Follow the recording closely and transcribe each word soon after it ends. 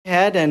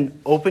ahead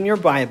and open your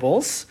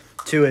Bibles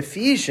to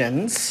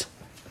Ephesians.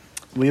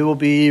 We will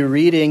be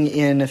reading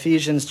in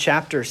Ephesians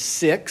chapter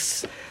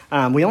 6.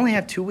 We only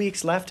have 2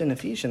 weeks left in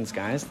Ephesians,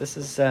 guys. This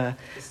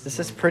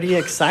is pretty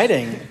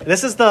exciting.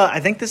 I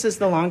think this is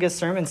the longest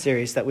sermon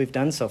series that we've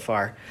done so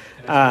far.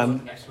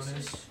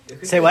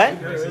 Say what?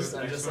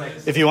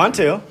 If you want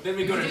to. Then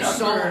we go to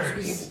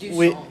Numbers.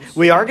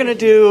 We are going to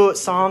do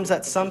Psalms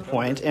at some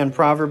point and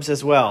Proverbs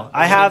as well.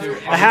 I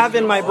have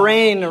in my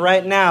brain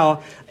right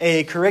now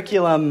a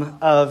curriculum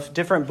of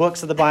different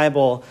books of the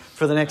Bible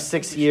for the next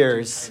 6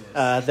 years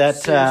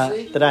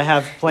that I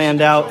have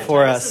planned out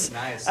for us.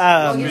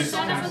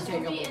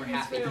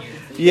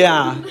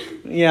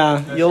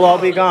 Yeah, you'll all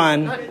be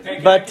gone.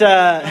 But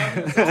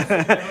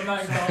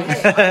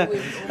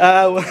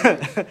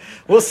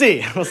we'll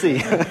see. All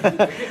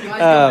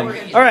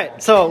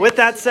right, so with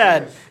that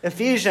said,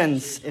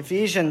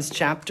 Ephesians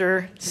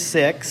chapter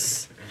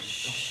 6.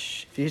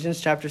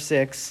 Ephesians chapter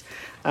 6.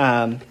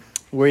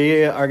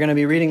 We are going to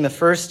be reading the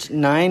first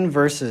 9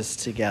 verses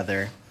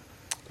together.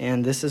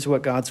 And this is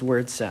what God's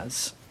word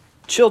says.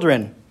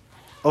 Children,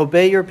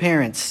 obey your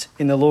parents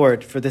in the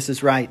Lord, for this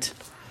is right.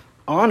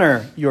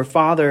 Honor your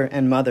father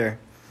and mother.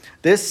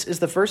 This is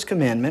the first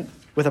commandment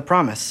with a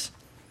promise,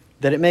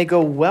 that it may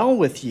go well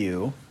with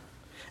you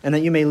and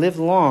that you may live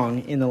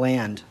long in the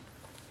land.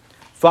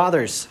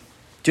 Fathers,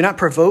 do not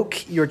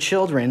provoke your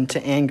children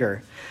to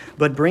anger,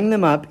 but bring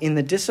them up in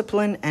the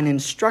discipline and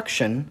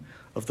instruction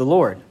of the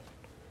Lord.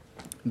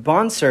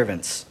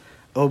 Bondservants,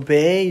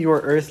 obey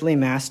your earthly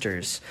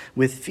masters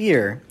with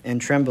fear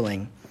and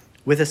trembling,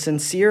 with a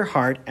sincere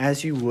heart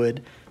as you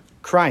would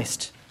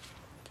Christ,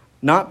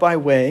 not by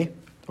way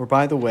or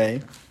by the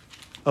way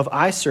of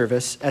eye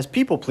service as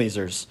people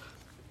pleasers,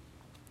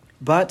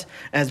 but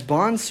as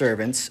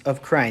bondservants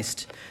of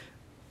Christ,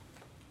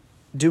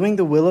 doing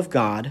the will of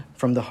God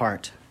from the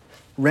heart,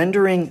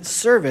 rendering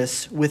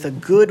service with a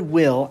good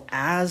will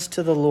as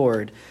to the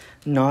Lord,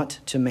 not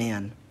to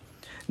man,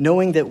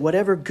 knowing that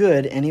whatever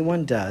good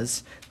anyone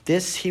does,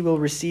 this he will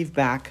receive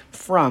back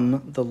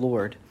from the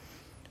Lord,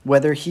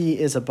 whether he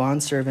is a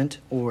bondservant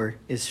or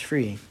is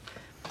free.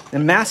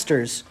 And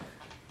masters,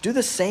 do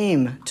the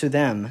same to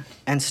them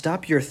and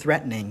stop your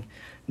threatening,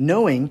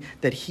 knowing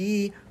that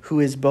he who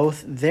is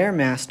both their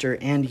master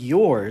and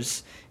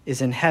yours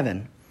is in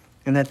heaven,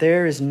 and that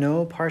there is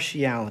no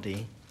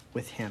partiality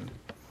with him.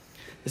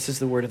 This is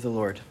the word of the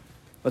Lord.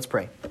 Let's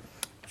pray.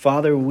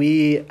 Father,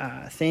 we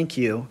thank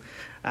you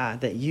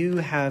that you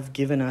have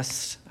given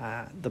us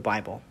the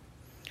Bible.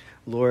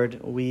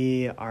 Lord,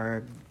 we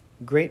are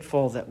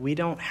grateful that we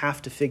don't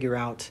have to figure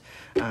out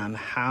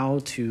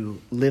how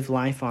to live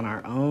life on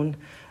our own.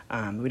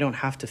 We don't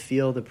have to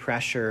feel the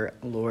pressure,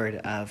 Lord,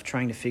 of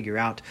trying to figure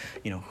out,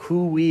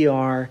 who we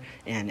are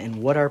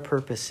and what our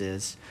purpose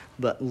is.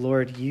 But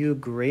Lord, you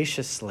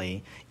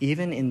graciously,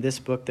 even in this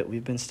book that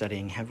we've been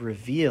studying, have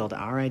revealed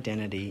our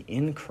identity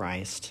in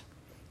Christ,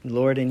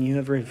 Lord, and you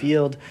have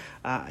revealed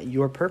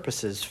your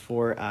purposes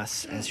for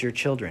us as your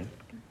children.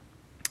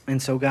 And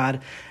so,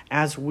 God,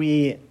 as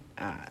we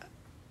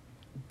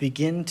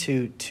begin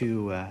to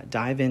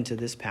dive into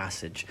this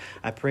passage,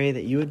 I pray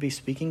that you would be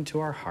speaking to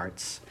our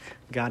hearts.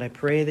 God, I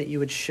pray that you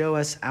would show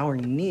us our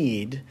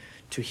need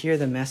to hear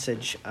the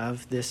message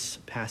of this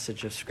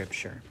passage of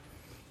Scripture.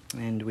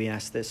 And we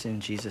ask this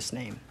in Jesus'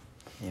 name.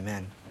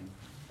 Amen.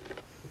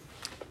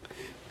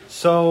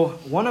 So,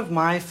 one of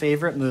my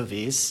favorite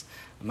movies,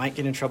 I might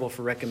get in trouble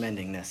for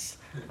recommending this.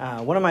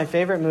 One of my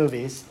favorite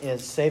movies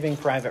is Saving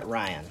Private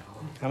Ryan.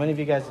 How many of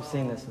you guys have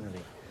seen this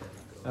movie?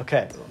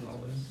 Okay.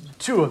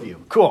 2 of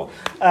you. Cool.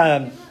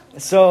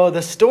 So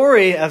the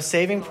story of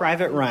Saving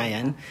Private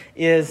Ryan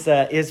is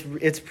a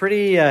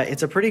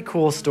pretty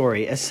cool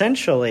story.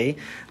 Essentially,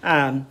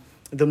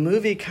 the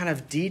movie kind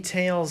of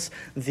details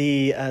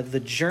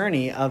the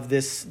journey of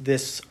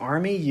this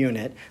army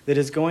unit that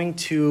is going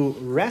to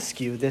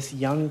rescue this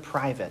young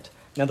private.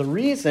 Now, the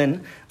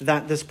reason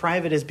that this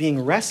private is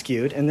being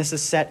rescued, and this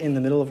is set in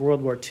the middle of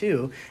World War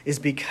II, is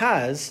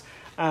because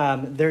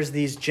there's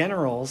these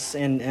generals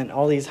and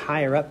all these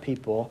higher up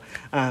people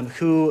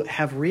who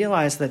have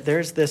realized that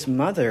there's this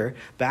mother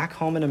back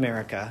home in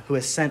America who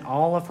has sent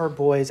all of her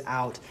boys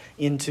out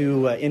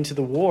into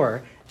the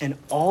war, and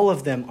all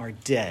of them are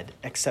dead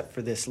except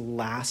for this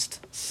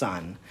last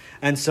son.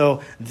 And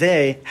so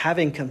they,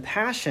 having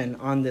compassion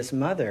on this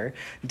mother,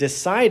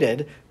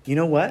 decided, you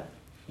know what?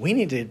 We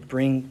need to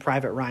bring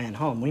Private Ryan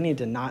home. We need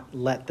to not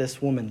let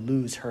this woman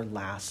lose her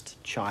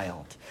last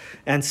child.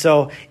 And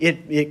so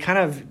it kind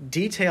of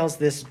details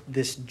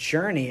this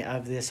journey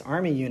of this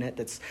army unit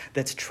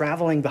that's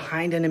traveling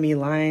behind enemy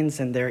lines,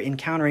 and they're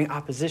encountering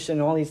opposition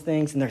and all these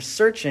things, and they're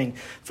searching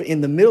for,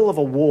 in the middle of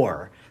a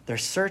war, they're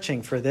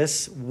searching for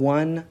this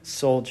one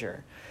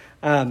soldier.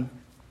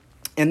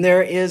 And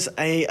there is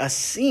a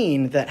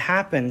scene that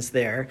happens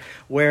there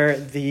where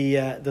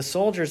the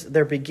soldiers,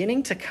 they're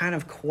beginning to kind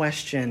of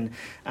question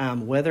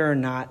whether or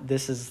not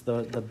this is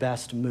the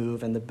best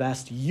move and the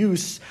best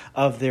use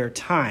of their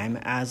time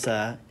as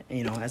a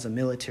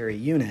military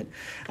unit.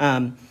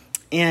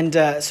 And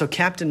so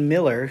Captain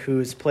Miller,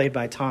 who's played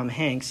by Tom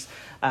Hanks,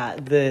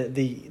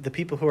 the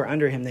people who are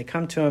under him, they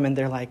come to him and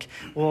they're like,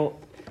 well,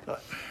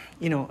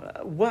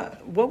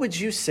 what would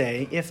you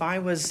say if I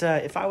was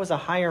a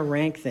higher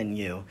rank than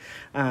you?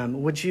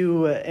 Would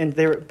you? And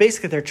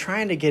they're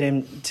trying to get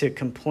him to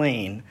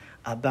complain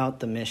about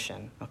the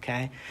mission,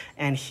 okay?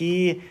 And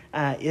he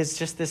is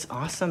just this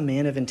awesome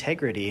man of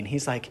integrity. And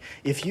he's like,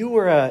 if you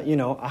were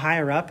a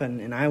higher up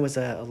and I was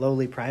a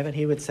lowly private,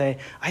 he would say,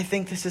 I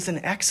think this is an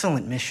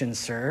excellent mission,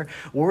 sir,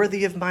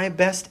 worthy of my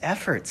best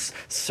efforts,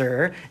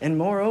 sir. And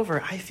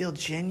moreover, I feel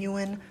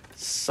genuine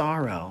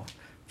sorrow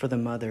for the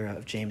mother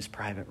of James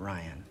Private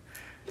Ryan.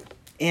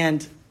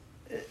 And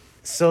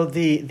so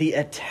the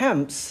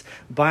attempts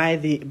by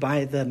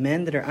the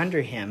men that are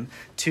under him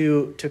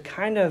to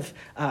kind of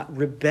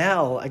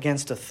rebel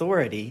against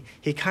authority,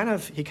 he kind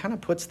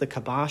of puts the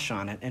kibosh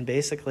on it and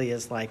basically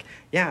is like,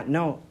 yeah,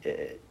 no,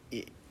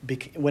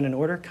 when an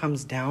order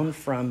comes down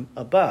from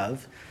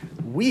above,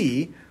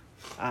 we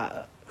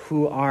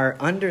who are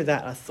under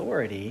that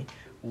authority,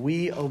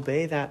 we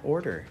obey that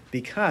order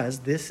because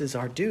this is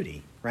our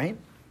duty, right?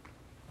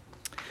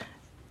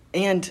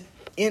 And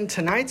in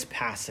tonight's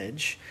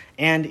passage,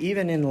 and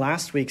even in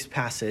last week's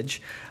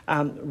passage,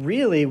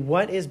 really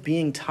what is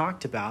being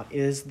talked about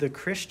is the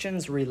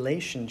Christian's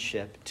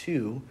relationship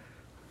to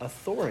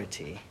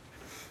authority.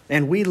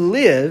 And we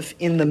live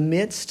in the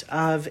midst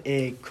of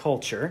a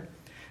culture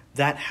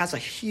that has a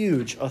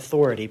huge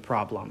authority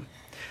problem.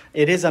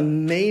 It is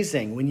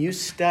amazing when you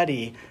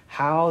study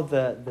how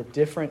the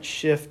different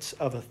shifts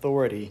of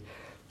authority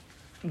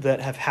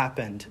that have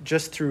happened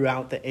just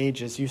throughout the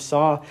ages. You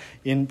saw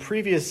in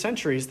previous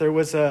centuries, it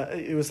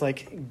was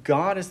like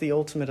God is the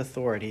ultimate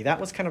authority. That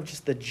was kind of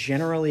just the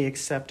generally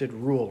accepted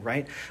rule,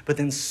 right? But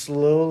then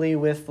slowly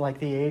with like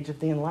the age of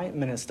the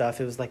Enlightenment and stuff,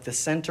 it was like the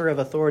center of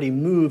authority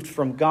moved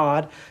from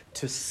God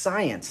to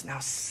science. Now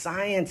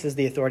science is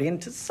the authority, and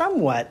to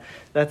somewhat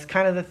that's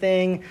kind of the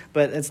thing,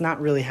 but it's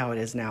not really how it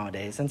is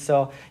nowadays. And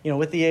so,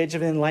 with the age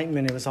of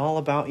Enlightenment, it was all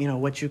about,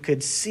 what you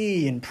could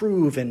see and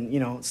prove,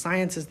 and,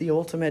 science is the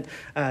ultimate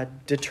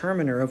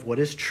determiner of what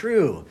is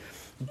true.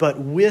 But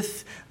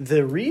with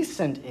the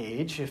recent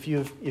age, if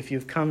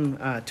you've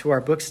come to our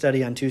book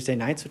study on Tuesday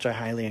nights, which I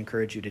highly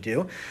encourage you to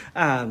do,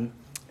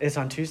 it's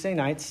on Tuesday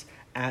nights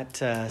at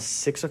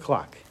 6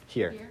 o'clock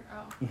here.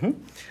 Oh.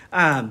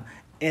 Mm-hmm.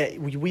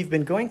 We've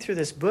been going through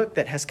this book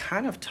that has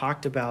kind of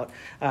talked about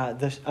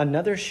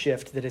another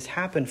shift that has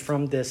happened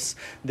from this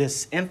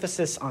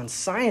emphasis on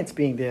science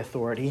being the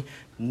authority.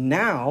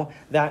 Now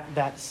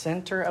that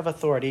center of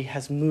authority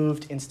has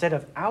moved, instead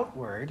of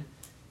outward,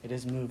 it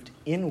has moved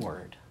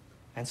inward.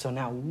 And so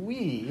now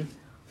we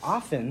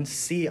often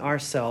see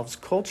ourselves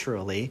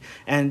culturally,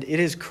 and it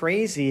is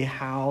crazy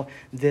how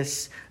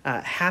this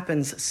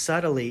happens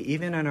subtly,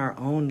 even in our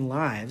own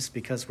lives,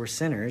 because we're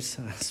sinners,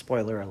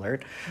 spoiler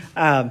alert,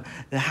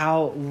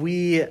 how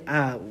we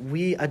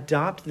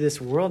adopt this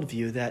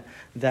worldview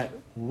that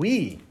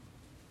we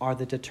are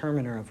the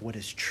determiner of what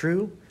is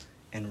true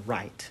and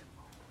right.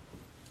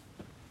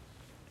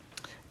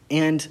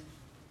 And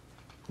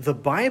the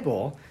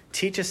Bible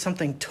teaches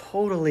something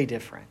totally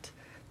different.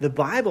 The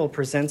Bible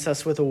presents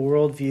us with a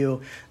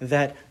worldview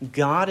that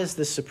God is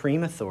the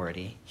supreme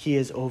authority. He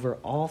is over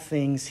all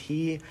things.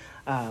 He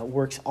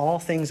works all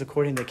things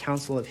according to the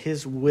counsel of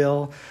his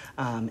will.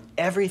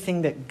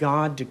 Everything that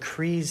God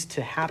decrees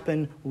to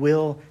happen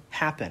will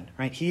happen,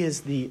 right? He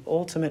is the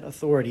ultimate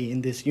authority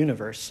in this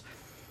universe.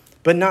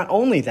 But not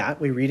only that,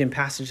 we read in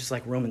passages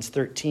like Romans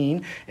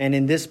 13, and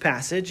in this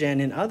passage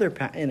and in other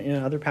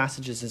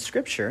passages in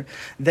Scripture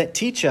that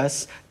teach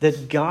us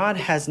that God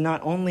has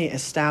not only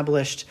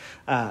established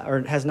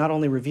or has not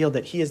only revealed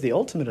that he is the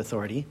ultimate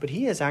authority, but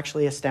he has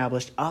actually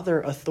established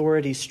other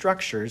authority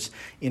structures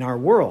in our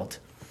world.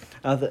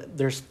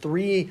 There's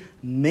three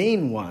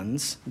main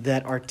ones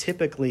that are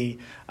typically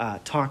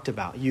talked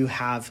about. You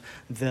have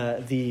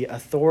the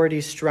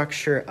authority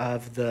structure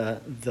of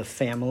the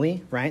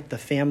family, right? The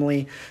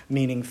family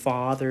meaning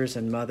fathers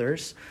and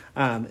mothers.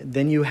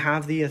 Then you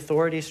have the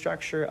authority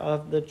structure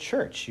of the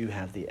church. You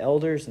have the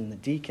elders and the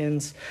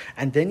deacons.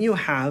 And then you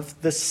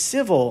have the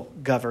civil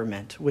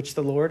government, which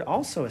the Lord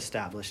also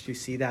established. You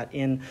see that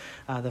in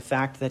the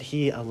fact that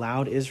he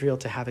allowed Israel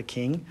to have a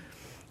king.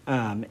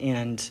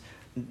 And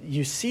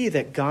you see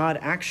that God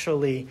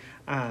actually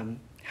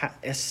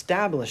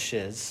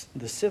establishes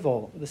the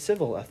civil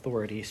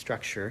authority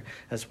structure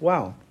as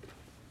well.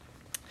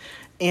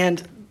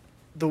 And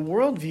the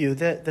worldview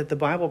that the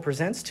Bible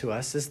presents to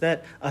us is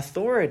that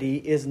authority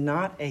is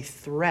not a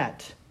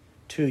threat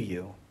to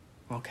you.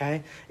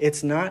 Okay?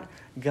 It's not,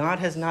 God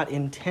has not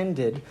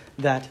intended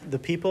that the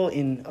people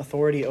in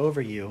authority over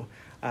you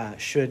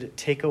should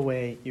take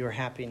away your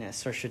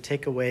happiness or should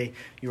take away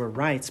your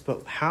rights,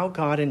 but how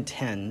God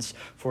intends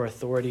for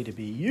authority to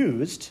be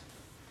used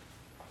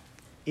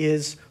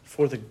is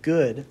for the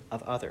good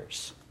of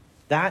others.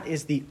 That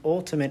is the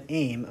ultimate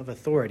aim of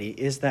authority,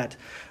 is that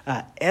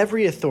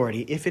every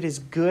authority, if it is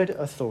good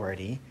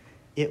authority,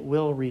 it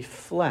will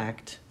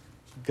reflect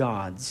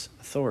God's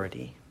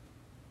authority.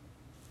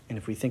 And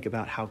if we think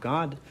about how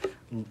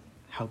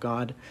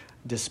God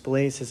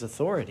displays his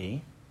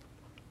authority,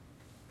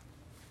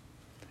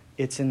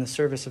 it's in the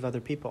service of other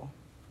people.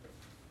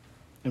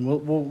 And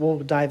we'll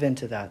dive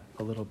into that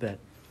a little bit.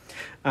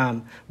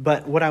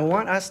 But what I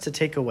want us to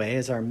take away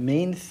as our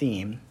main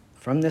theme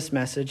from this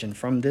message and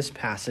from this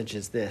passage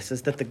is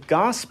that the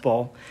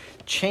gospel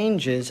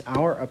changes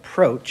our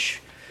approach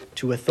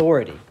to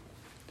authority.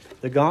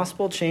 The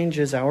gospel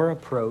changes our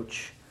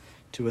approach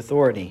to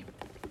authority.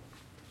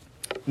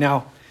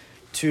 Now,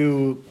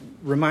 to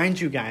remind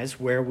you guys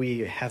where we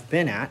have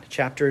been at,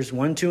 chapters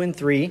 1, 2, and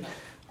 3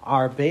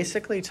 are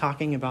basically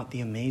talking about the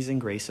amazing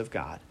grace of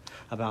God,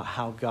 about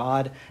how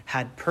God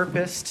had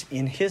purposed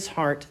in his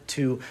heart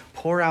to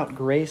pour out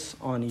grace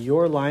on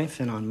your life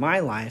and on my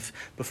life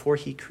before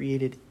he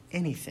created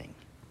anything,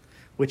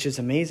 which is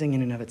amazing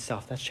in and of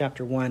itself. That's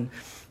chapter 1.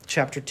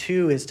 Chapter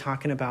 2 is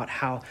talking about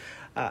how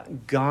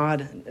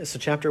so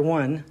chapter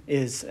 1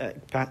 is,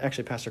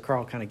 actually Pastor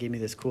Carl kind of gave me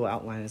this cool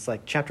outline. It's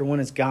like chapter 1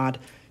 is God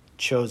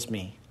chose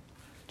me.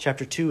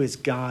 Chapter 2 is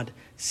God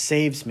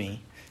saves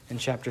me. And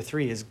chapter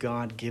 3 is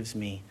God gives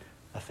me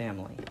a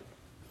family.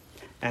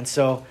 And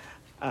so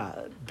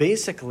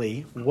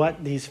basically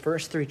what these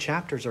first 3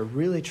 chapters are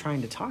really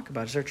trying to talk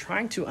about is they're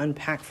trying to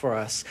unpack for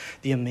us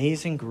the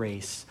amazing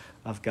grace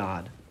of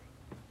God.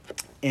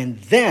 And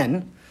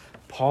then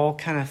Paul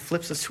kind of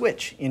flips a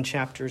switch in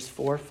chapters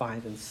 4,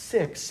 5, and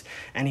 6,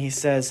 and he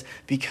says,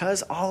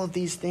 because all of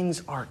these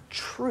things are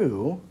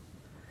true,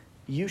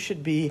 you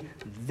should be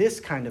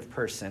this kind of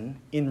person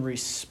in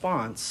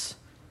response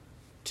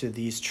to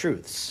these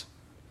truths.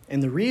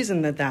 And the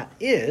reason that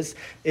is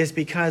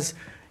because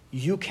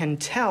you can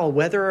tell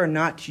whether or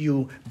not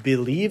you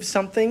believe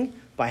something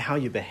by how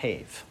you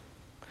behave.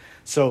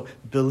 So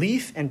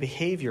belief and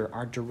behavior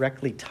are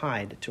directly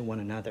tied to one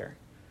another.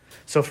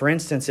 So for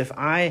instance, if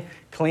I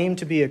claim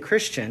to be a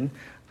Christian,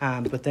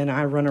 but then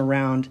I run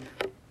around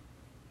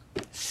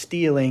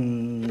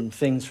stealing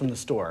things from the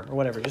store or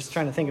whatever, just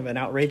trying to think of an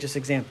outrageous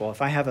example.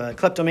 If I have a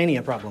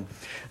kleptomania problem,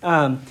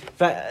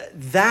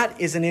 that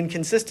is an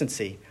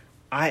inconsistency.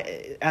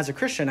 As a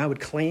Christian, I would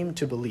claim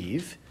to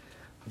believe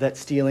that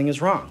stealing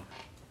is wrong,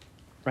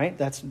 right?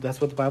 That's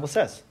what the Bible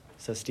says.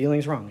 It says stealing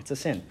is wrong. It's a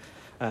sin.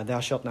 Thou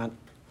shalt not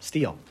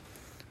steal.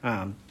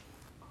 And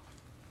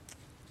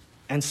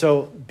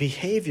so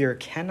behavior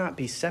cannot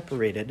be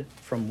separated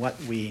from what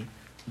we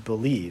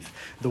believe.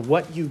 The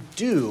what you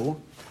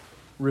do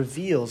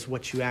reveals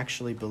what you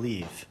actually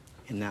believe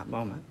in that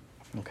moment,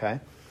 okay?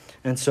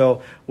 And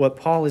so what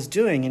Paul is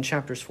doing in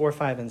chapters 4,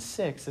 5, and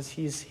 6 is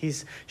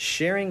he's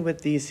sharing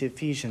with these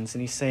Ephesians,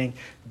 and he's saying,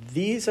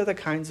 these are the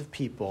kinds of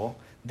people,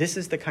 this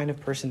is the kind of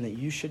person that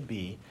you should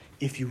be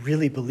if you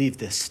really believe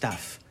this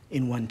stuff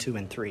in 1, 2,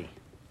 and 3,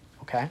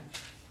 okay?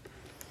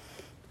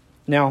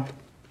 Now,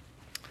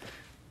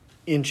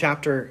 in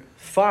chapter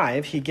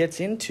 5, he gets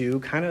into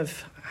kind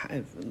of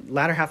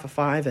latter half of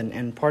 5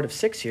 and part of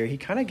 6 here, he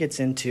kind of gets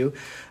into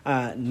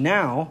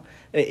now,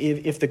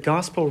 if the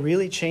gospel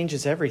really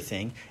changes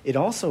everything, it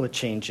also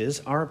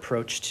changes our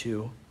approach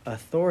to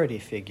authority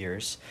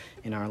figures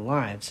in our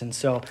lives. And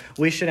so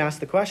we should ask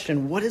the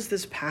question, what does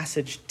this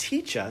passage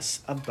teach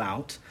us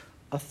about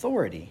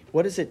authority?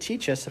 What does it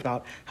teach us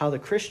about how the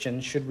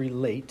Christian should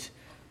relate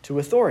to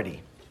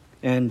authority?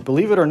 And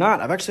believe it or not,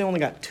 I've actually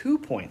only got 2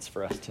 points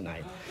for us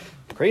tonight.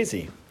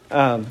 Crazy.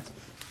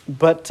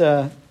 But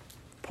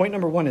point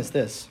number 1 is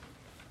this.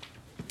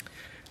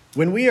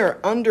 When we are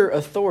under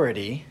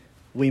authority,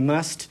 we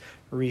must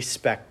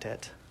respect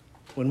it.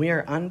 When we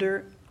are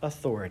under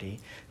authority,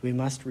 we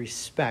must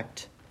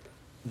respect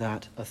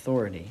that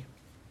authority.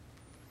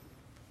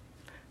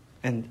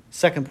 And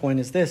second point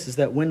is this, is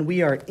that when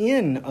we are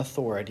in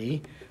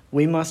authority,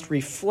 we must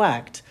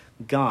reflect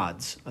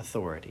God's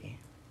authority.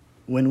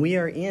 When we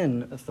are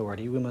in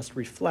authority, we must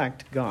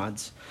reflect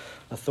God's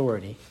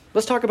authority.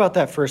 Let's talk about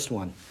that first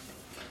one.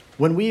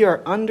 When we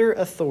are under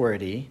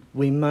authority,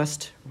 we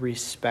must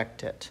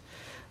respect it.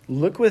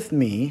 Look with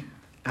me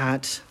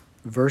at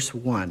verse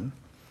 1.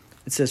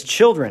 It says,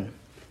 "Children,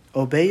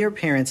 obey your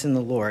parents in the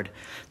Lord,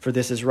 for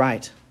this is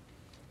right.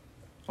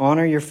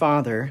 Honor your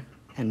father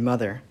and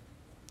mother."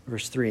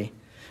 Verse 3.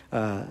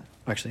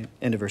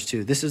 End of verse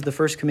 2. "This is the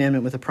first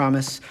commandment with a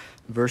promise."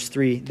 Verse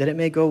 3, "that it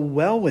may go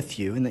well with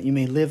you and that you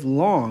may live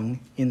long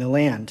in the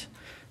land."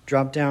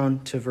 Drop down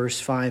to verse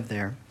 5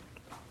 there.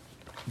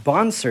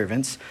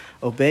 "Bondservants,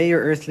 obey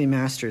your earthly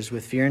masters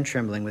with fear and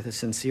trembling, with a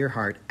sincere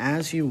heart,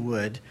 as you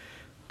would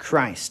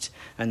Christ."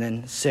 And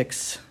then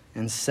 6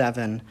 and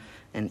 7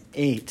 and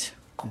 8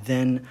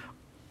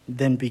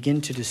 then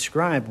begin to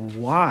describe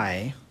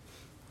why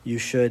you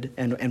should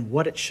and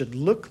what it should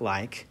look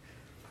like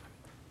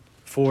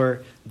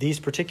for these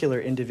particular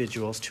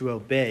individuals to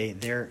obey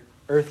their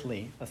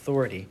earthly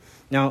authority.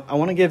 Now, I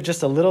want to give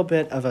just a little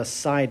bit of a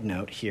side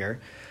note here.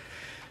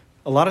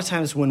 A lot of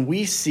times when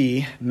we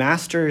see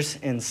masters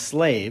and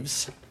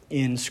slaves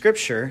in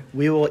Scripture,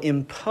 we will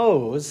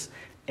impose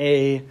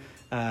a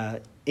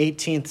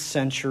 18th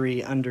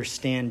century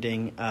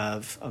understanding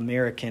of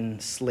American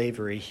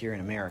slavery here in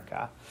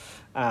America.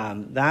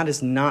 that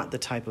is not the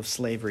type of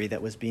slavery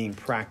that was being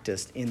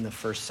practiced in the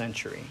first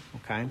century,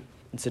 okay?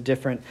 It's a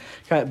different,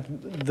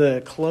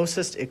 the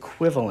closest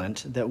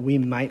equivalent that we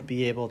might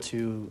be able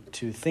to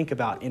think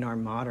about in our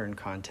modern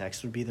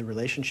context would be the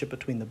relationship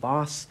between the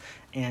boss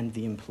and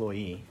the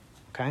employee,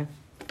 okay?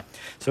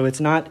 So it's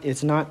not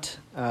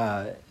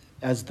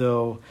as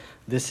though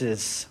this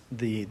is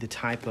the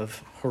type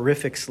of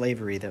horrific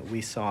slavery that we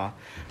saw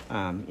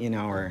in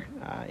our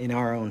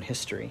own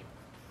history.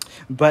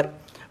 But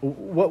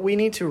what we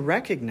need to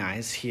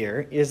recognize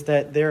here is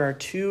that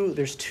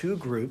there's two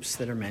groups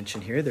that are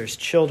mentioned here. There's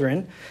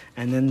children,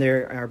 and then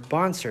there are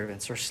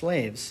bondservants or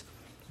slaves.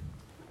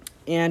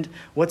 And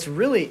what's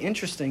really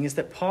interesting is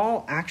that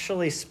Paul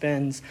actually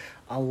spends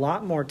a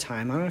lot more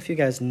time, I don't know if you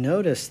guys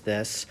noticed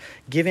this,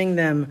 giving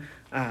them,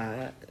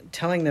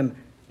 telling them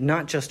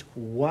not just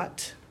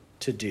what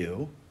to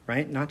do,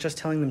 right? Not just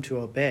telling them to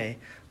obey,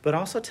 but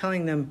also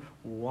telling them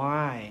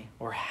why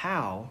or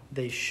how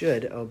they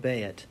should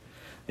obey it.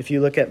 If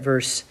you look at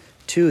verse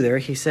 2 there,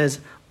 he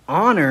says,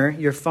 honor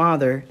your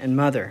father and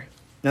mother.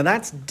 Now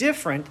that's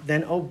different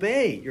than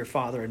obey your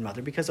father and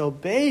mother, because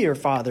obey your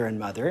father and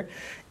mother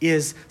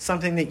is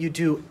something that you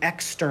do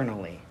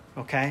externally,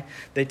 okay?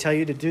 They tell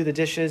you to do the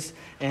dishes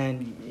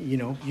and,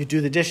 you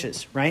do the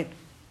dishes, right?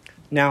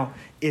 Now,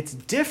 it's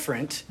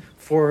different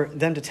for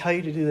them to tell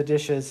you to do the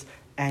dishes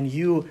and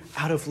you,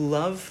 out of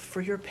love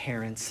for your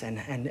parents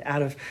and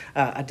out of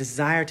a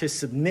desire to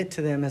submit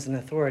to them as an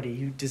authority,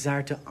 you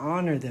desire to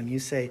honor them. You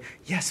say,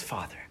 yes,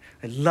 Father,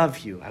 I love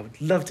you. I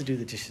would love to do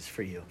the dishes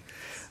for you.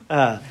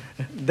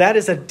 That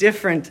is a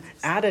different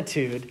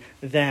attitude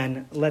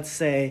than, let's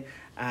say,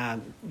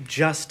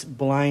 just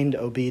blind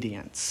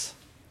obedience,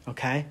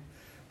 okay?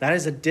 That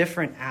is a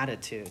different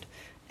attitude.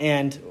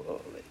 And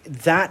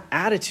that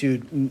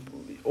attitude,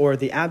 or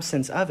the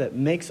absence of it,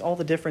 makes all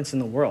the difference in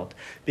the world.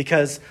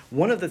 Because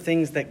one of the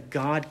things that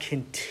God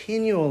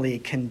continually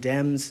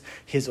condemns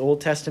his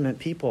Old Testament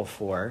people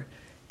for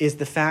is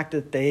the fact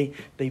that they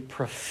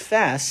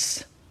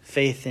profess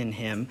faith in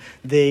him.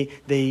 They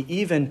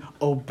even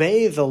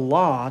obey the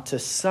law to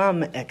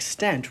some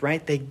extent,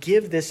 right? They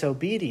give this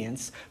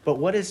obedience. But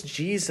what does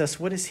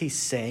he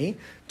say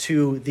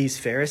to these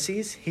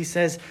Pharisees? He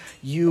says,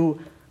 you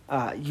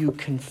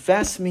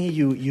confess me,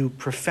 you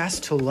profess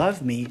to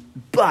love me,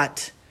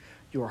 but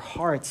your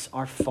hearts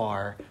are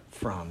far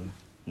from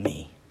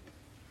me.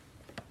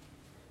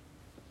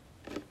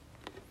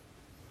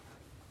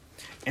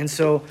 And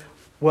so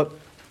what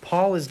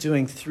Paul is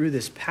doing through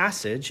this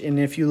passage, and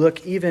if you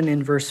look even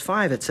in verse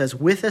 5, it says,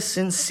 with a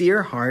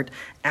sincere heart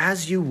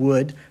as you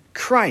would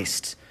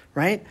Christ,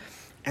 right?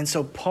 And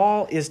so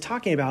Paul is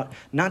talking about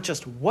not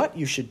just what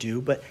you should do,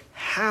 but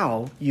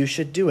how you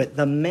should do it.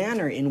 The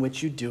manner in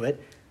which you do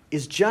it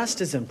is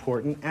just as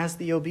important as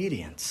the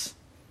obedience.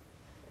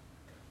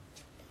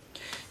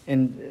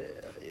 And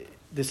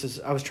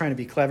I was trying to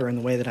be clever in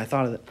the way that I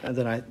thought of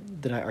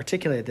that I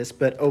articulated this,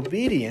 but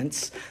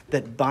obedience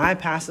that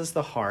bypasses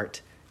the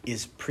heart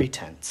is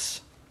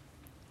pretense.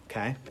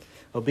 Okay?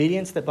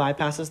 Obedience that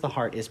bypasses the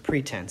heart is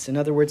pretense. In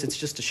other words, it's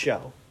just a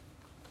show.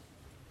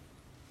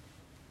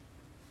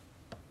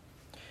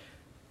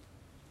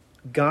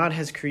 God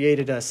has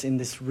created us in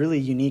this really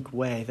unique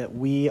way that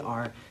we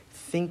are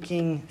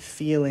thinking,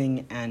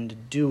 feeling,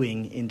 and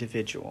doing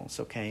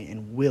individuals, okay,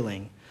 and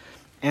willing.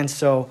 And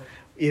so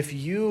if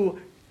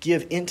you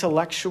give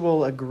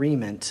intellectual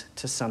agreement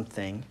to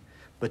something,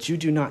 but you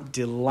do not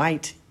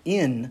delight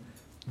in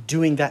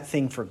doing that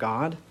thing for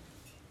God,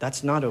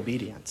 that's not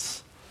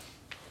obedience.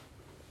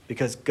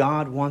 Because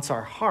God wants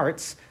our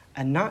hearts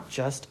and not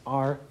just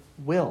our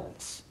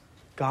wills.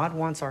 God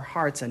wants our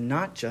hearts and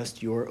not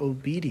just your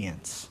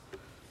obedience.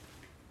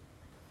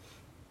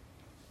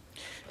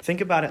 Think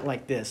about it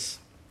like this.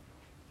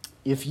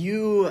 If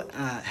you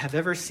have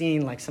ever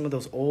seen like some of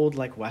those old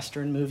like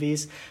Western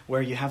movies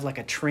where you have like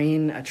a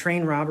train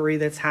robbery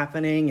that's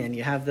happening, and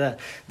you have the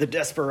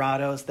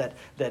desperados that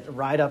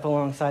ride up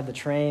alongside the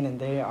train,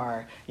 and they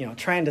are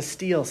trying to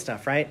steal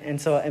stuff, right?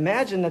 And so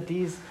imagine that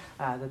these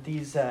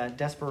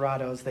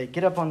desperados, they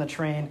get up on the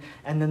train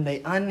and then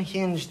they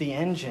unhinge the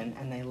engine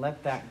and they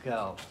let that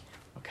go.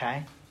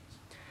 Okay,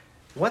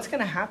 what's going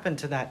to happen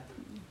to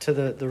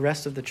the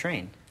rest of the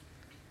train?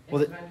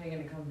 It's eventually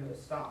going to come to a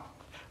stop.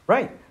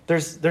 Right.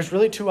 There's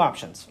really two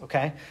options,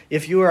 okay?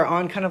 If you are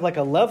on kind of like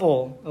a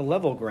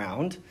level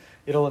ground,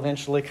 it'll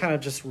eventually kind of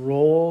just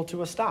roll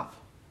to a stop.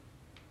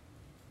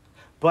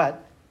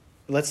 But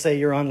let's say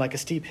you're on like a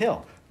steep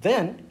hill,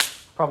 then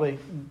probably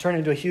turn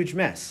into a huge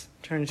mess,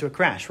 turn into a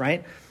crash,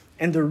 right?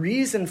 And the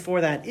reason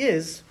for that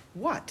is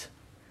what?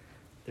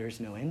 There's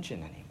no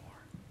engine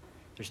anymore.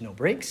 There's no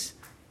brakes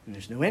and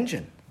there's no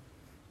engine.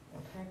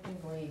 Well,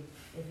 technically,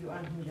 if you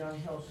unhinge on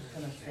hills, it's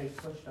going to stay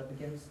pushed up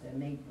against it and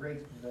may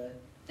break the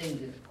thing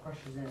that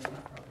crushes in. It's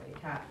not properly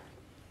attached.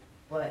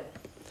 But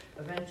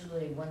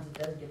eventually, once it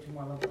does get to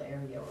more level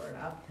area or an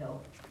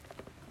uphill,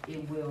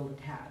 it will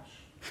detach.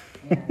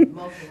 And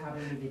mostly how do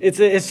we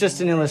It's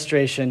just an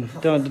illustration.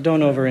 Don't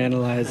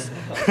overanalyze.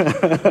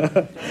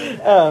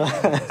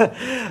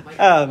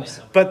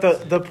 But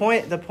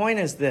the point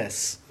is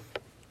this.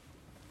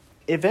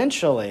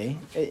 Eventually,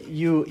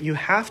 you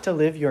have to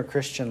live your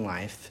Christian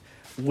life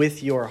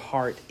with your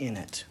heart in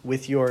it,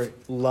 with your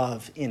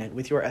love in it,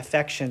 with your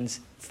affections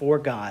for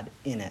God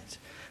in it.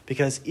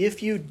 Because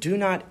if you do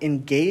not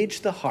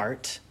engage the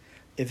heart,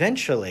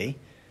 eventually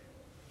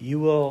you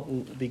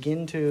will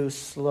begin to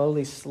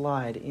slowly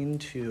slide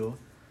into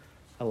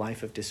a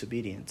life of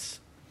disobedience.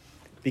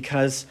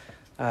 Because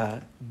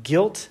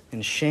guilt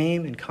and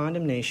shame and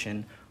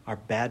condemnation are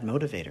bad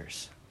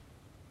motivators.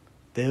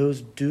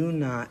 Those do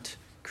not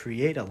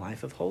create a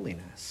life of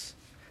holiness.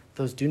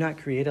 Those do not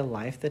create a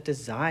life that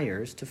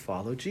desires to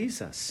follow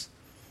Jesus.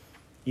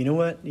 You know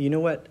what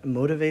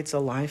motivates a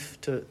life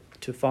to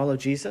follow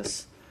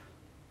Jesus?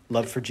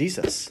 Love for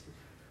Jesus.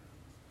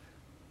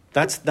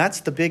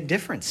 That's the big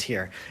difference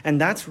here. And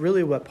that's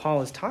really what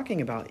Paul is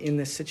talking about in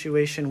this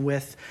situation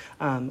with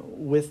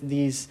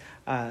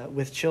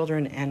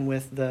children and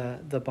with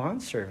the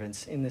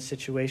bondservants in this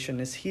situation.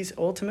 Is he's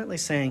ultimately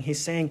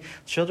saying,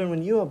 children,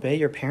 when you obey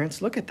your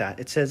parents, look at that.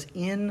 It says,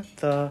 in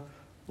the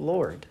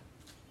Lord.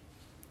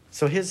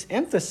 So his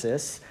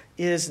emphasis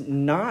is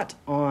not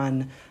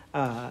on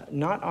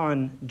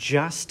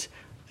just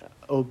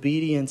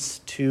obedience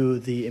to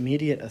the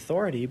immediate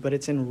authority, but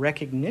it's in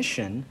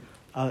recognition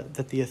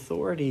that the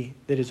authority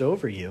that is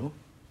over you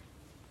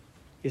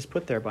is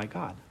put there by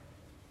God.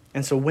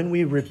 And so when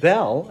we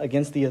rebel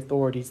against the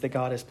authorities that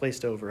God has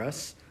placed over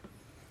us,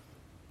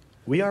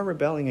 we are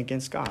rebelling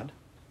against God.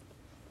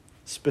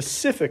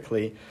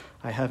 Specifically,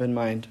 I have in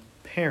mind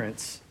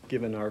parents,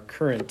 given our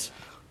current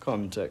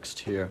context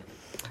here.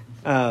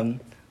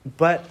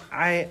 But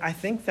I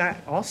think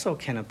that also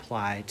can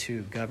apply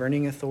to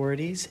governing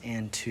authorities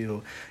and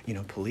to,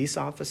 police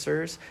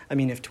officers. I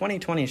mean, if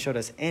 2020 showed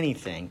us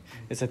anything,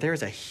 it's that there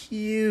is a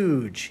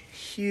huge,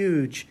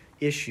 huge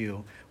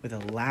issue with a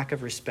lack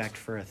of respect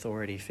for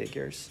authority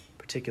figures,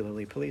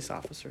 particularly police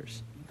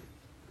officers.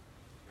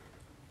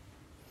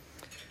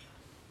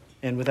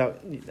 And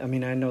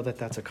I know that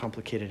that's a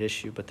complicated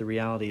issue, but the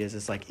reality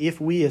is like,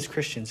 if we as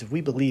Christians, if we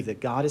believe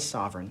that God is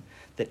sovereign,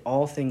 that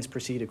all things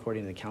proceed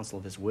according to the counsel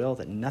of his will,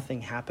 that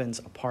nothing happens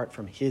apart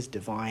from his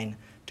divine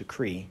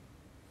decree,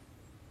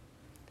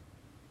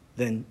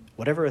 then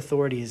whatever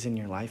authority is in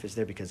your life is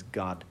there because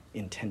God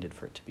intended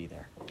for it to be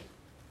there.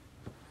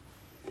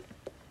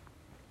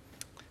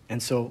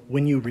 And so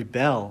when you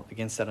rebel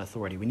against that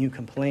authority, when you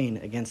complain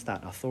against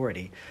that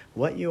authority,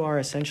 what you are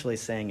essentially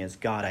saying is,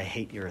 God, I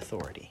hate your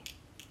authority.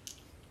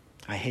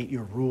 I hate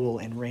your rule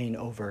and reign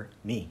over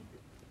me.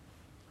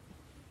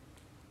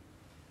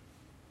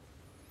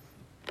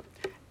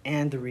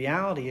 And the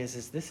reality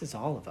is this is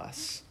all of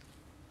us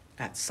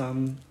at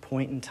some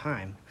point in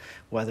time,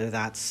 whether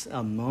that's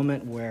a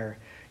moment where,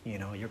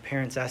 your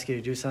parents ask you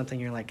to do something,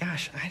 you're like,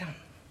 gosh, I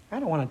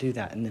don't want to do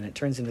that. And then it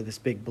turns into this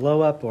big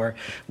blow up, or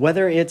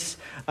whether it's,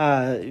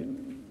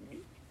 even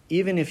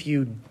if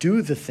you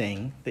do the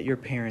thing that your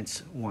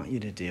parents want you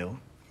to do,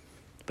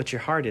 but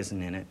your heart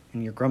isn't in it,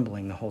 and you're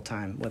grumbling the whole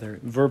time, whether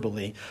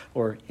verbally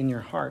or in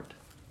your heart,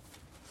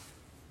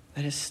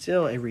 that is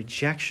still a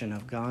rejection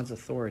of God's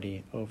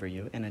authority over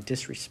you and a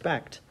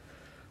disrespect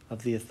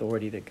of the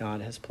authority that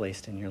God has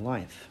placed in your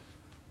life.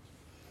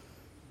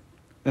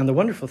 And the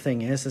wonderful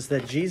thing is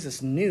that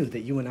Jesus knew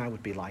that you and I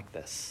would be like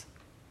this.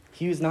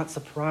 He was not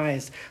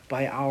surprised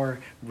by our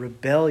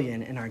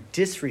rebellion and our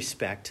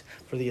disrespect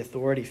for the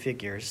authority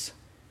figures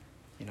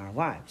in our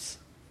lives.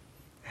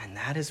 And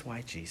that is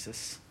why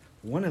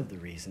one of the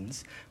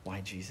reasons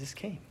why Jesus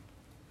came.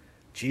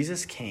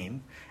 Jesus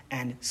came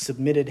and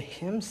submitted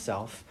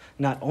himself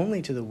not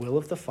only to the will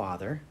of the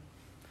Father,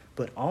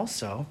 but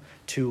also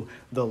to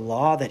the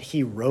law that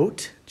he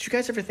wrote. Did you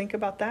guys ever think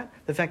about that?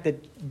 The fact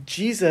that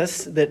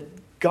Jesus, that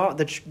God,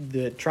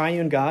 the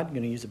triune God, I'm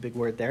going to use a big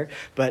word there,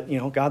 but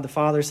God the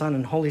Father, Son,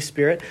 and Holy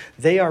Spirit,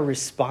 they are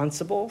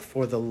responsible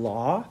for the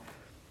law,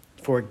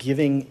 for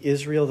giving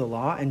Israel the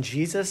law. And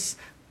Jesus,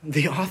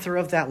 the author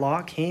of that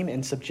law, came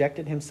and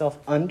subjected himself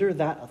under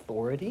that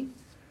authority.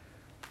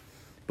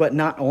 But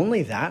not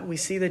only that, we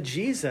see that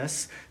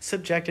Jesus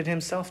subjected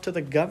himself to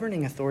the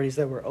governing authorities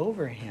that were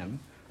over him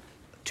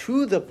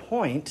to the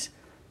point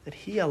that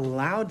he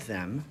allowed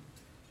them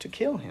to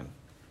kill him.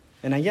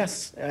 And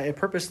I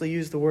purposely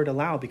use the word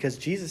allow because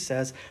Jesus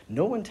says,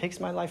 no one takes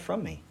my life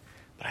from me,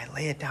 but I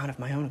lay it down of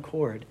my own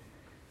accord.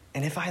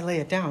 And if I lay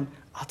it down,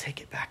 I'll take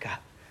it back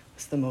up.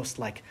 It's the most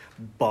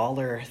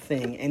baller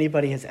thing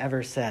anybody has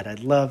ever said. I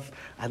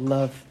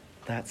love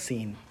that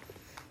scene.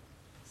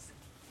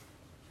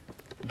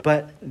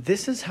 But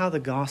this is where the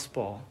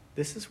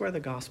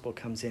gospel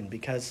comes in,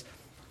 because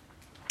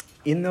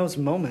in those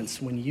moments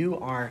when you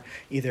are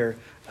either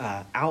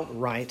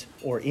outright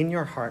or in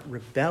your heart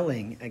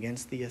rebelling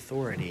against the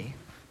authority,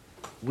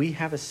 we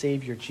have a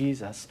Savior,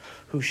 Jesus,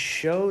 who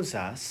shows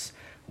us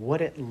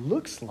what it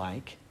looks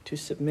like to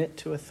submit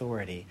to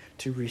authority,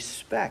 to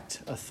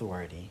respect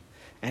authority.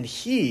 And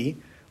he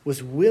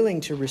was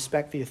willing to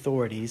respect the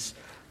authorities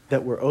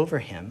that were over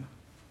him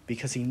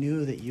because he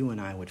knew that you and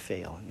I would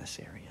fail in this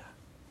area.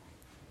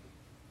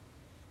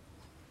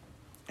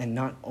 And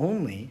not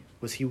only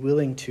was he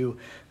willing to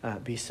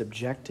be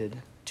subjected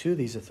to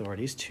these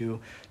authorities, to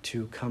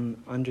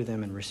come under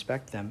them and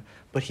respect them,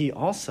 but he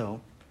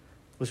also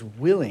was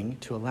willing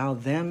to allow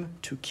them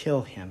to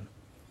kill him,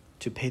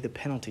 to pay the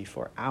penalty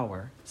for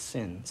our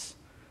sins,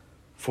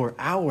 for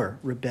our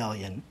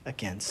rebellion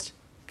against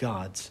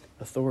God's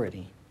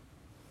authority.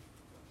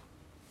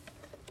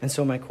 And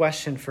so my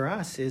question for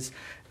us is,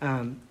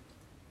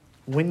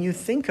 when you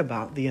think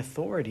about the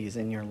authorities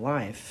in your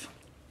life,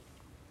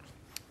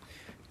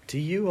 do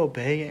you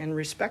obey and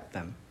respect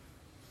them?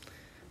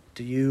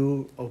 Do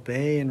you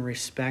obey and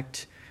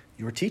respect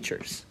your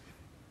teachers?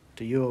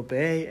 Do you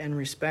obey and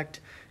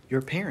respect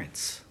your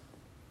parents?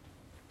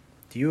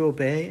 Do you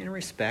obey and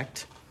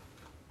respect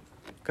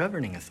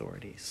governing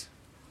authorities?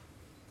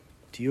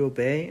 Do you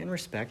obey and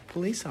respect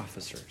police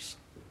officers?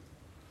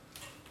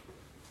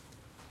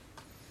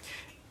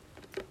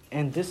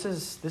 And this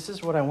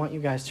is what I want you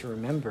guys to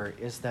remember,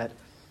 is that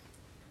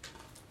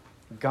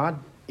God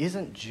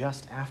isn't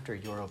just after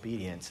your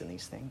obedience in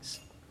these things.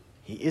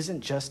 He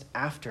isn't just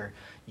after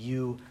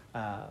you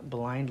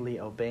blindly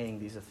obeying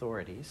these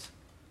authorities.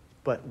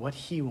 But what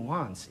he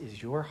wants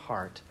is your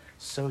heart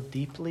so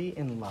deeply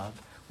in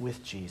love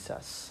with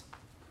Jesus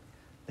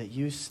that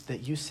you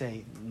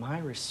say, my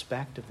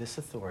respect of this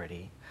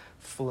authority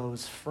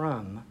flows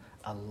from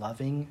a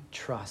loving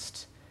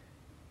trust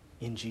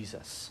in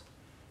Jesus,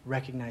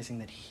 recognizing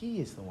that he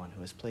is the one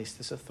who has placed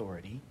this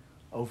authority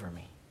over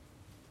me.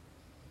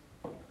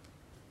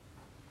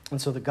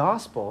 And so the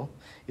gospel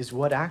is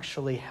what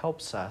actually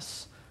helps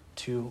us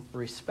to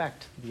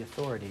respect the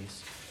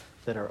authorities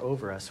that are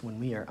over us when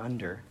we are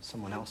under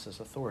someone else's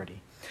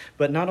authority.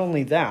 But not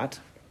only that,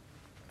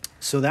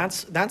 so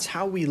that's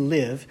how we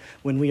live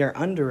when we are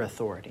under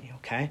authority,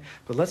 okay?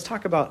 But let's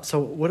talk about, so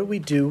what do we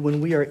do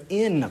when we are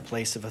in a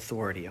place of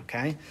authority,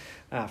 okay?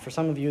 For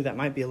some of you, that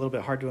might be a little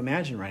bit hard to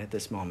imagine right at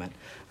this moment.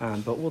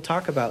 But we'll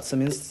talk about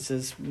some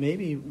instances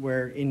maybe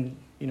where in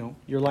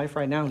your life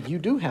right now, you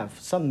do have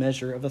some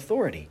measure of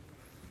authority.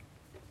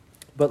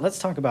 But let's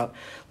talk about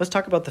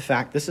the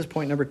fact, this is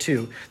point number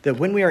 2, that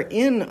when we are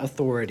in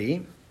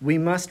authority, we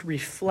must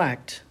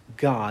reflect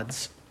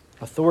God's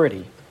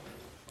authority.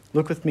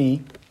 Look with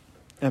me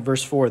at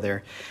verse 4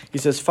 there. He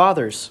says,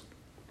 "Fathers,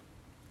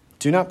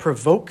 do not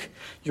provoke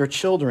your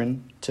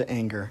children to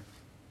anger,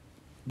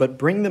 but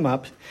bring them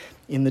up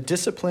in the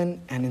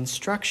discipline and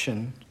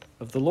instruction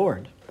of the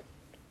Lord."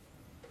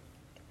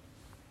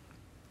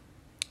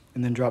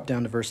 And then drop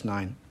down to verse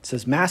 9. It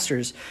says,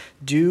 "Masters,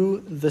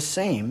 do the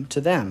same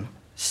to them.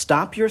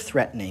 Stop your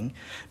threatening,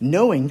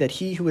 knowing that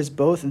he who is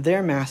both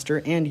their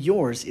master and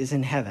yours is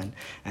in heaven,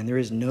 and there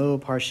is no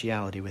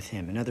partiality with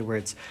him." In other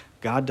words,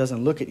 God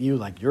doesn't look at you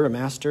like you're a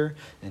master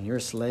and you're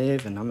a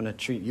slave, and I'm going to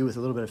treat you with a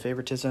little bit of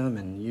favoritism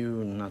and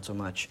you not so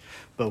much.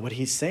 But what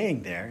he's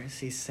saying there is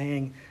he's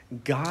saying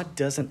God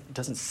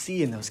doesn't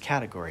see in those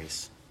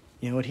categories.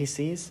 You know what he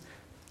sees?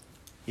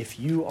 If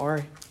you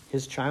are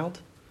his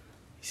child,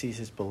 he sees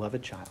his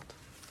beloved child.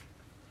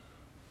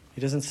 He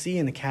doesn't see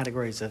in the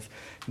categories of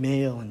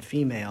male and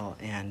female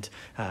and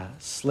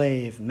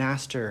slave,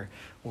 master,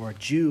 or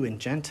Jew and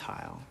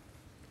Gentile.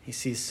 He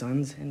sees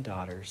sons and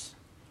daughters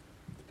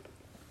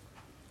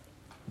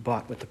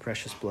bought with the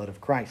precious blood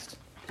of Christ.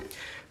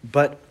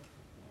 But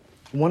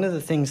one of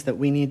the things that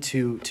we need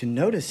to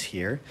notice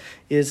here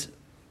is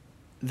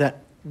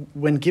that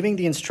when giving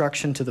the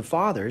instruction to the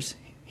fathers,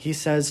 he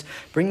says,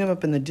 bring them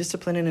up in the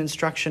discipline and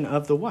instruction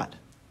of the what?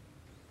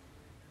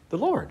 The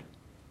Lord.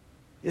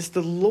 It's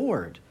the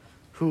Lord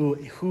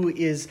who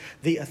is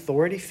the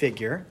authority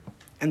figure,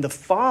 and the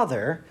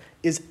Father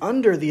is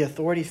under the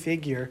authority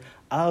figure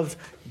of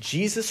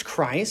Jesus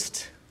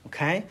Christ,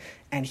 okay?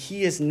 And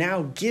he is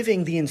now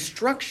giving the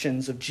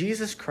instructions of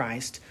Jesus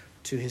Christ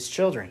to his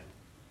children.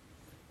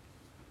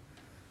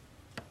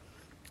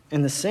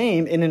 In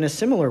a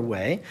similar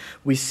way,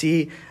 we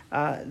see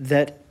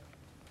that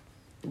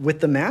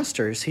with the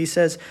masters, he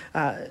says,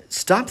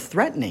 stop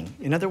threatening.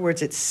 In other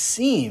words, it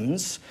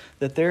seems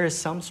that there is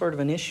some sort of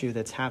an issue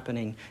that's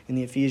happening in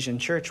the Ephesian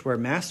church where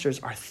masters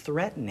are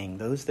threatening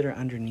those that are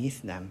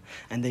underneath them,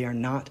 and they are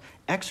not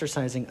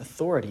exercising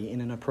authority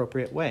in an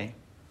appropriate way.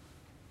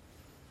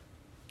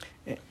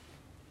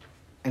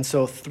 And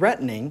so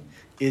threatening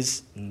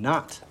is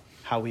not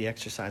how we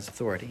exercise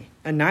authority,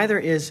 and neither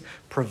is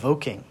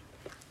provoking.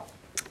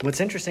 What's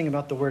interesting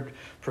about the word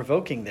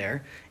provoking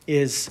there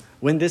is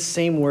when this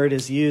same word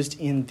is used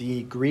in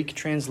the Greek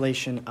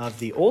translation of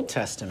the Old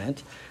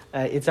Testament,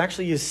 it's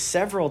actually used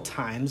several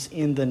times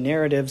in the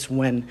narratives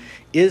when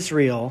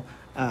Israel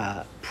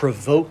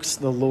provokes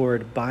the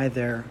Lord by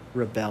their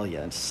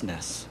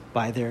rebelliousness,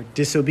 by their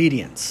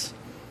disobedience.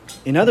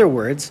 In other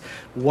words,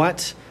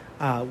 what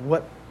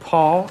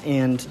Paul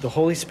and the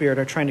Holy Spirit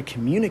are trying to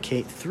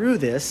communicate through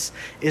this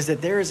is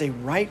that there is a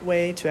right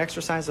way to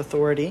exercise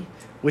authority,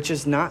 which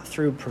is not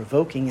through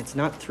provoking. It's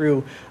not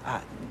through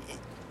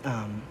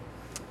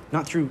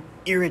not through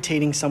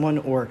irritating someone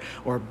or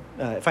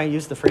if I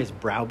use the phrase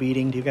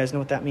browbeating, do you guys know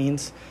what that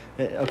means?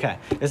 Okay.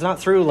 It's not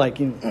through like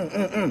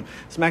smacking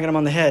them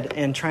on the head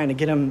and trying to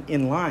get them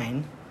in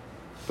line,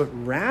 but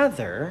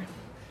rather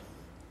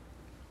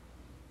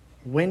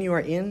when you are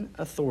in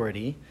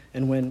authority,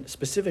 and when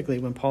specifically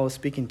when Paul is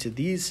speaking to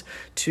these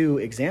two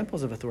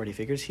examples of authority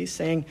figures, he's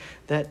saying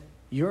that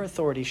your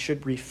authority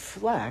should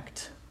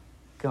reflect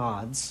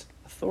God's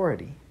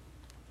authority.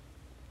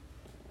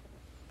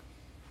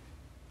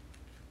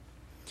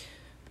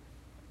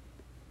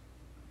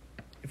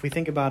 If we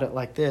think about it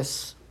like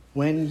this,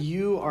 when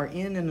you are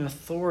in an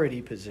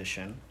authority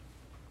position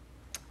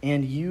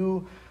and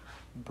you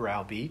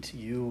browbeat,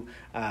 you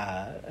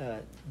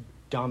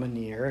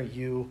domineer,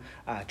 you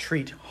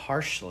treat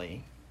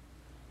harshly,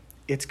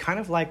 it's kind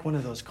of like one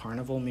of those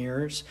carnival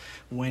mirrors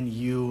when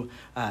you,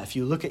 if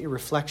you look at your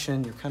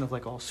reflection, you're kind of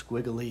like all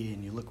squiggly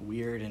and you look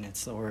weird, and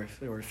or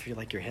if you're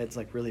like your head's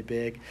like really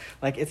big,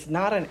 like it's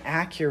not an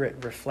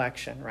accurate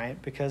reflection, right?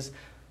 Because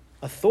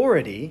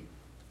authority,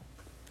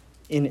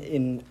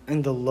 in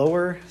the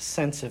lower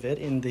sense of it,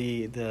 in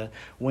the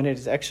when it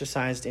is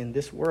exercised in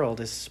this world,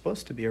 is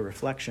supposed to be a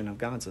reflection of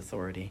God's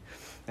authority.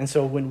 And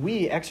so when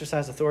we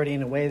exercise authority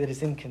in a way that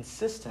is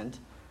inconsistent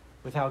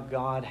with how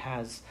God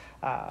has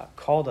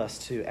called us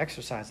to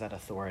exercise that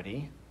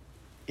authority,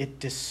 it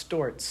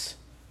distorts.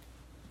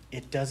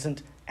 It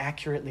doesn't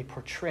accurately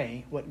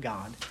portray what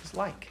God is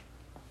like.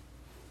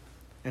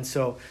 And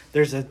so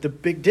there's the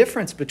big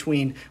difference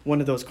between one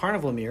of those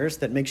carnival mirrors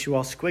that makes you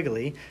all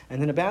squiggly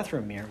and then a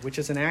bathroom mirror, which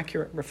is an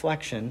accurate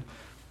reflection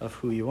of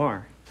who you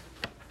are.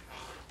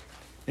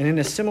 And in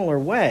a similar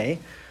way,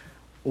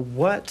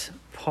 what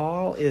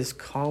Paul is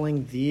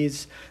calling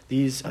these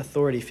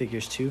authority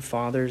figures to,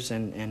 fathers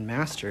and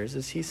masters,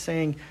 is he's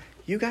saying,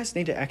 you guys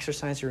need to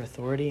exercise your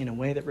authority in a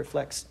way that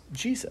reflects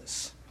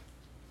Jesus.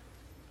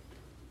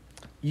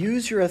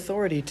 Use your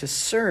authority to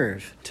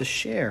serve, to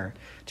share,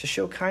 to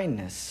show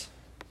kindness.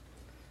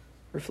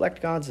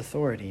 Reflect God's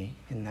authority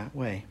in that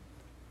way.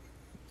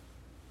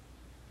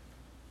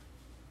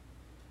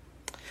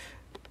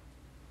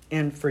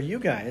 And for you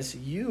guys,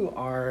 you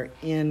are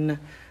in,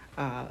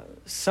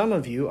 some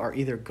of you are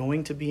either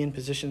going to be in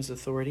positions of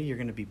authority, you're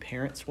going to be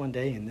parents one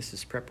day, and this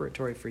is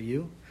preparatory for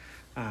you.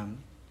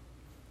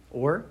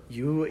 Or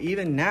you,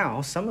 even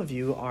now, some of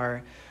you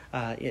are,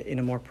 in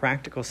a more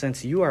practical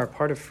sense, you are a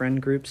part of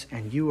friend groups,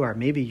 and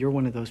you're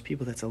one of those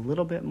people that's a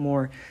little bit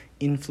more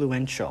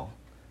influential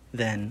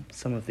than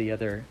some of the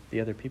other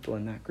people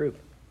in that group.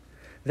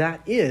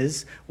 That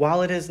is,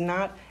 while it is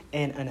not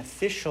an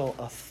official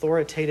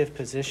authoritative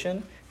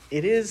position,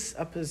 it is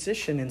a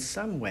position in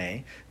some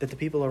way that the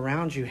people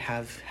around you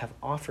have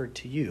offered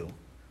to you.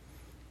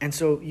 And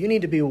so you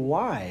need to be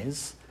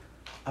wise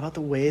about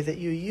the way that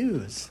you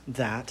use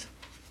that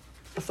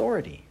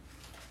authority.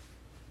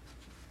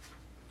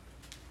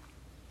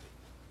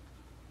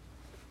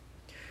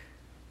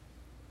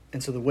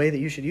 And so the way that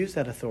you should use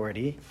that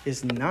authority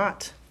is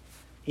not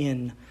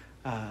in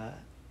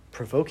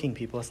provoking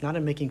people. It's not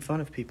in making fun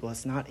of people.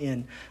 It's not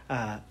in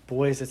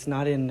boys. It's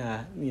not in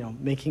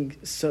making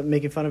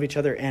fun of each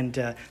other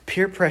and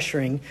peer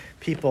pressuring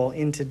people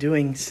into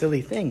doing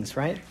silly things,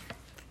 right?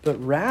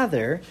 But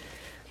rather,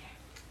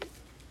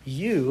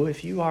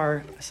 if you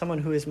are someone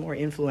who is more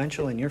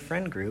influential in your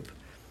friend group,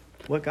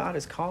 what God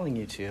is calling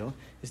you to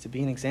is to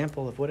be an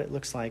example of what it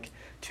looks like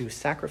to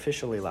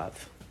sacrificially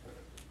love.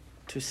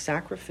 To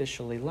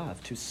sacrificially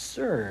love, to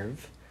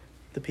serve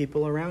the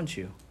people around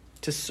you,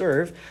 to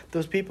serve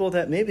those people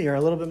that maybe are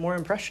a little bit more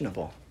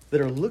impressionable,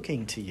 that are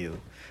looking to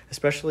you,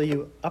 especially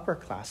you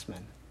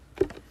upperclassmen.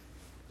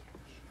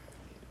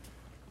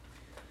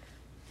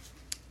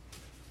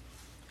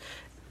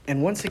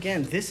 And once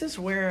again, this is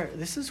where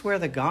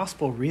the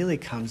gospel really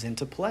comes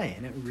into play,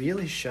 and it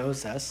really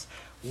shows us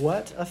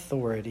what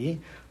authority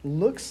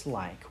looks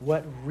like,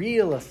 what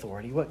real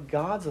authority, what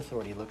God's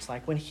authority looks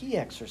like when he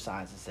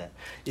exercises it.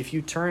 If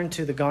you turn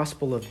to the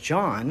Gospel of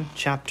John,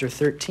 chapter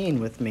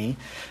 13 with me,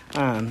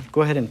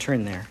 go ahead and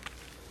turn there.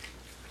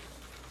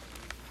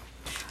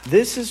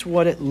 This is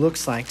what it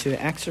looks like to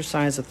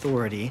exercise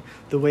authority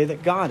the way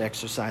that God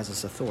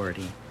exercises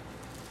authority.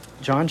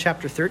 John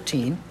chapter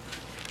 13.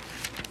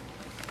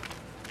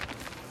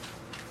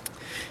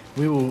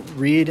 We will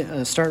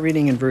start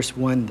reading in verse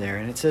 1 there.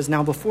 And it says,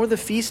 "Now before the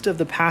feast of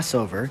the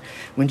Passover,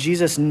 when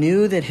Jesus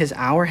knew that his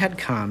hour had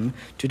come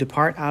to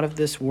depart out of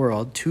this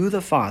world to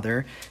the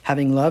Father,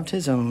 having loved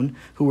his own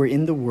who were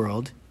in the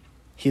world,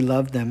 he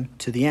loved them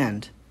to the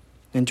end.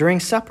 And during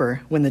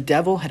supper, when the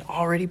devil had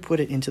already put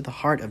it into the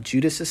heart of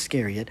Judas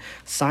Iscariot,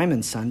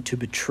 Simon's son, to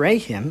betray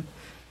him,"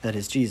 that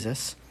is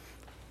Jesus.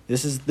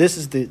 This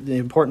is the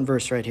important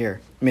verse right here.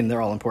 I mean,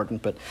 they're all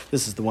important, but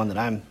this is the one that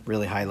I'm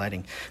really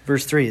highlighting.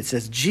 Verse 3, it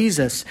says,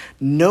 "Jesus,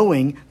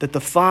 knowing that the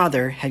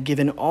Father had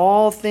given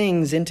all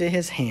things into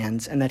his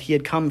hands, and that he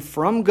had come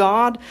from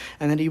God,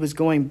 and that he was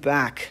going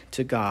back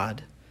to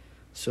God,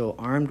 so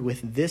armed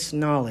with this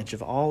knowledge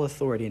of all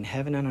authority in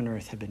heaven and on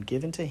earth had been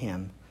given to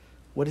him,"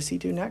 what does he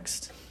do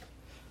next?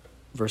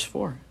 Verse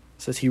 4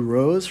 It says, he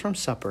rose from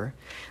supper,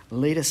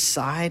 laid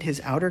aside his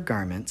outer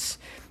garments,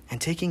 and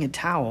taking a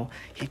towel,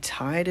 he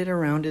tied it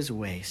around his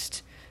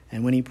waist.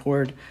 And when he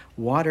poured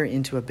water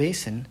into a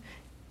basin,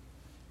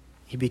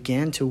 he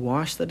began to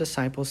wash the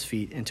disciples'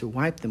 feet and to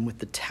wipe them with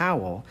the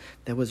towel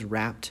that was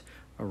wrapped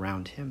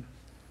around him.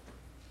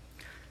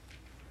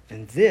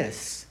 And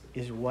this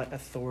is what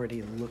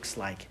authority looks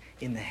like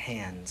in the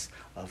hands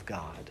of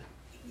God.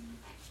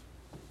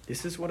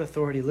 This is what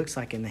authority looks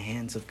like in the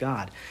hands of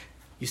God.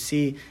 You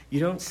see, you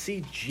don't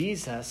see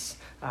Jesus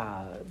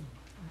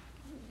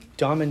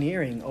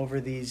domineering over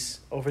these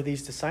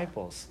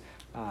disciples.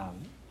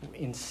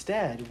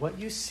 Instead, what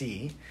you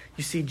see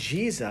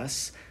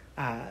Jesus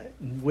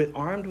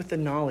armed with the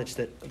knowledge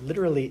that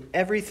literally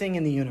everything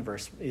in the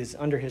universe is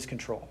under his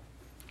control.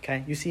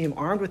 Okay? You see him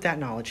armed with that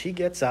knowledge. He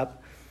gets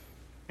up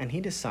and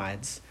he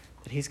decides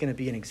that he's going to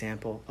be an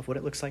example of what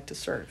it looks like to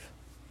serve.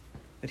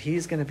 That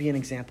he's going to be an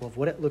example of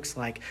what it looks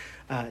like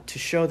to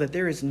show that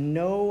there is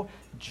no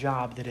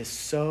job that is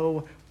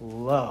so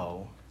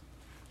low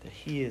that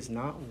he is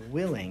not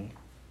willing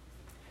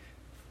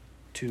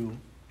to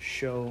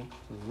show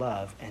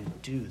love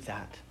and do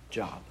that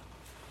job.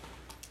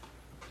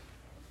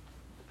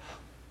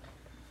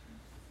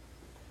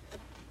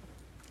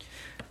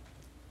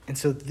 And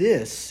so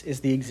this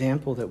is the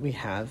example that we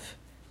have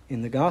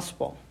in the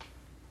gospel.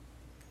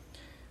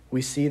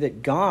 We see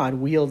that God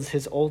wields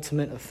his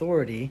ultimate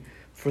authority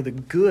for the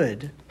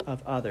good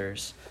of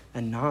others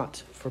and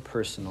not for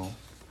personal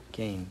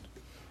gain.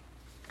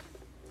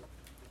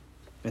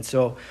 And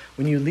so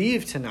when you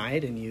leave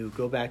tonight and you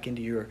go back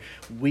into your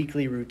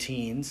weekly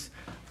routines,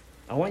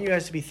 I want you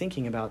guys to be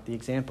thinking about the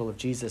example of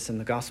Jesus in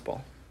the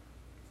gospel.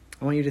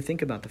 I want you to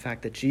think about the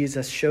fact that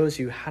Jesus shows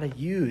you how to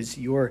use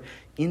your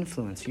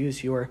influence,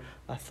 use your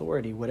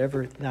authority,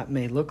 whatever that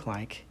may look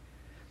like,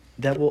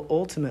 that will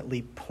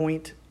ultimately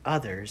point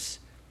others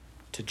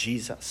to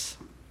Jesus.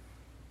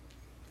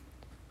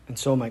 And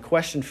so my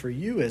question for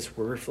you as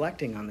we're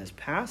reflecting on this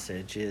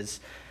passage is,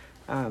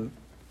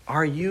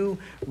 are you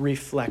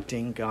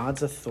reflecting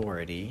God's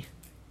authority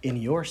in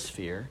your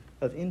sphere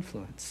of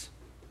influence?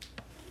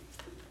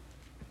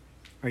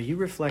 Are you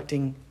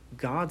reflecting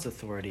God's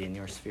authority in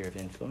your sphere of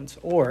influence?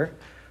 Or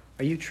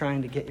are you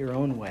trying to get your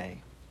own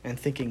way and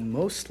thinking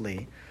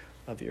mostly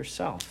of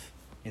yourself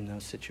in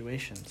those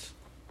situations?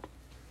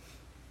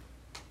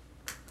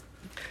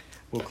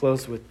 We'll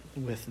close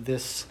with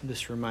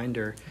this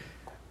reminder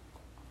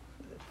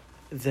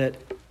that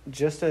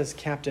just as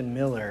Captain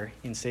Miller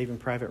in Saving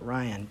Private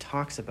Ryan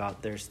talks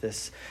about, there's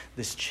this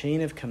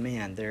chain of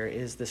command. There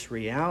is this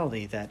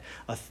reality that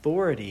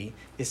authority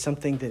is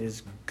something that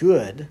is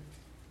good,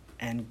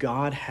 and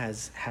God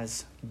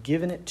has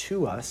given it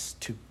to us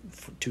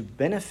to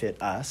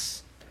benefit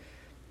us.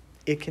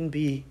 It can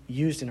be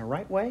used in a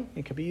right way.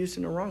 It can be used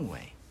in a wrong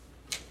way.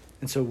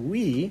 And so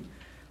we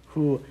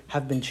who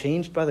have been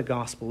changed by the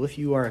gospel, if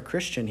you are a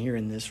Christian here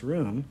in this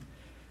room,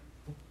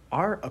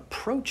 our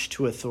approach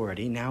to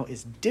authority now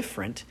is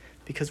different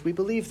because we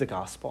believe the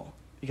gospel,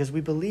 because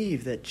we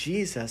believe that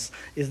Jesus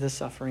is the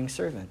suffering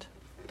servant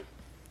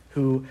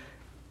who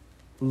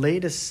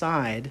laid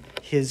aside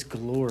his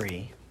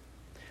glory.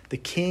 The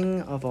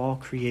King of all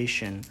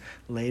creation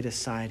laid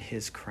aside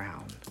his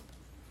crown,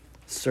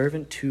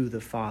 servant to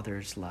the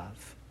Father's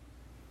love.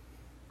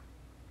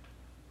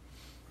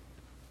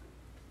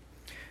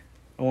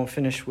 I won't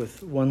finish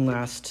with one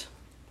last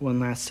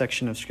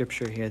section of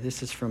scripture here.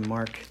 This is from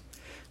Mark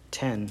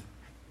 10.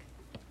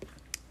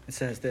 It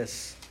says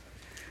this.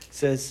 It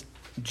says,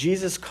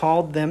 Jesus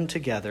called them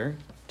together,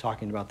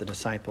 talking about the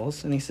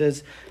disciples, and he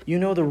says, you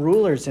know the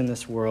rulers in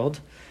this world,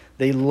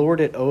 they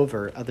lord it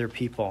over other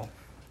people,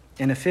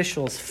 and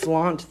officials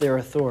flaunt their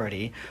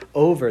authority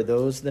over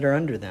those that are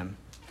under them.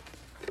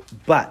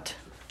 But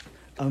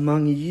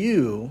among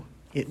you,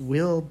 it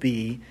will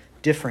be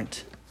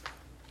different.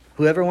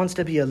 Whoever wants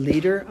to be a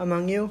leader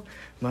among you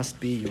must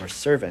be your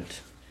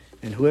servant.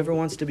 And whoever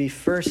wants to be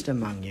first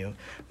among you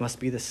must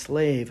be the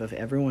slave of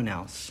everyone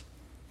else.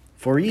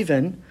 For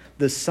even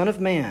the Son of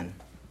Man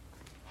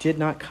did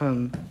not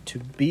come to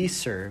be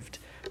served,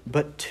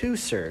 but to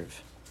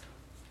serve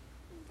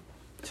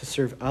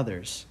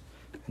others,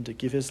 and to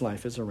give his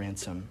life as a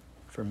ransom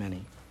for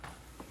many.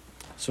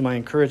 So my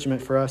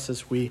encouragement for us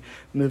as we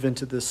move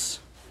into this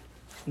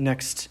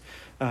next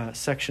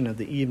section of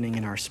the evening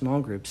in our small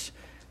groups,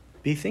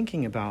 be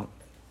thinking about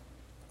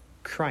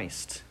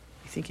Christ.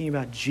 Be thinking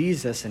about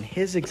Jesus and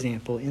his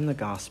example in the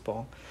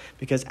gospel.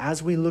 Because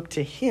as we look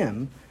to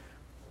him,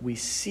 we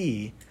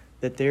see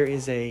that there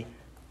is a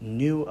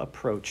new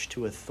approach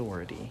to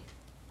authority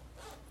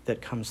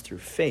that comes through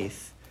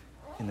faith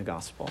in the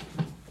gospel.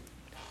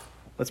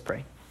 Let's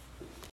pray.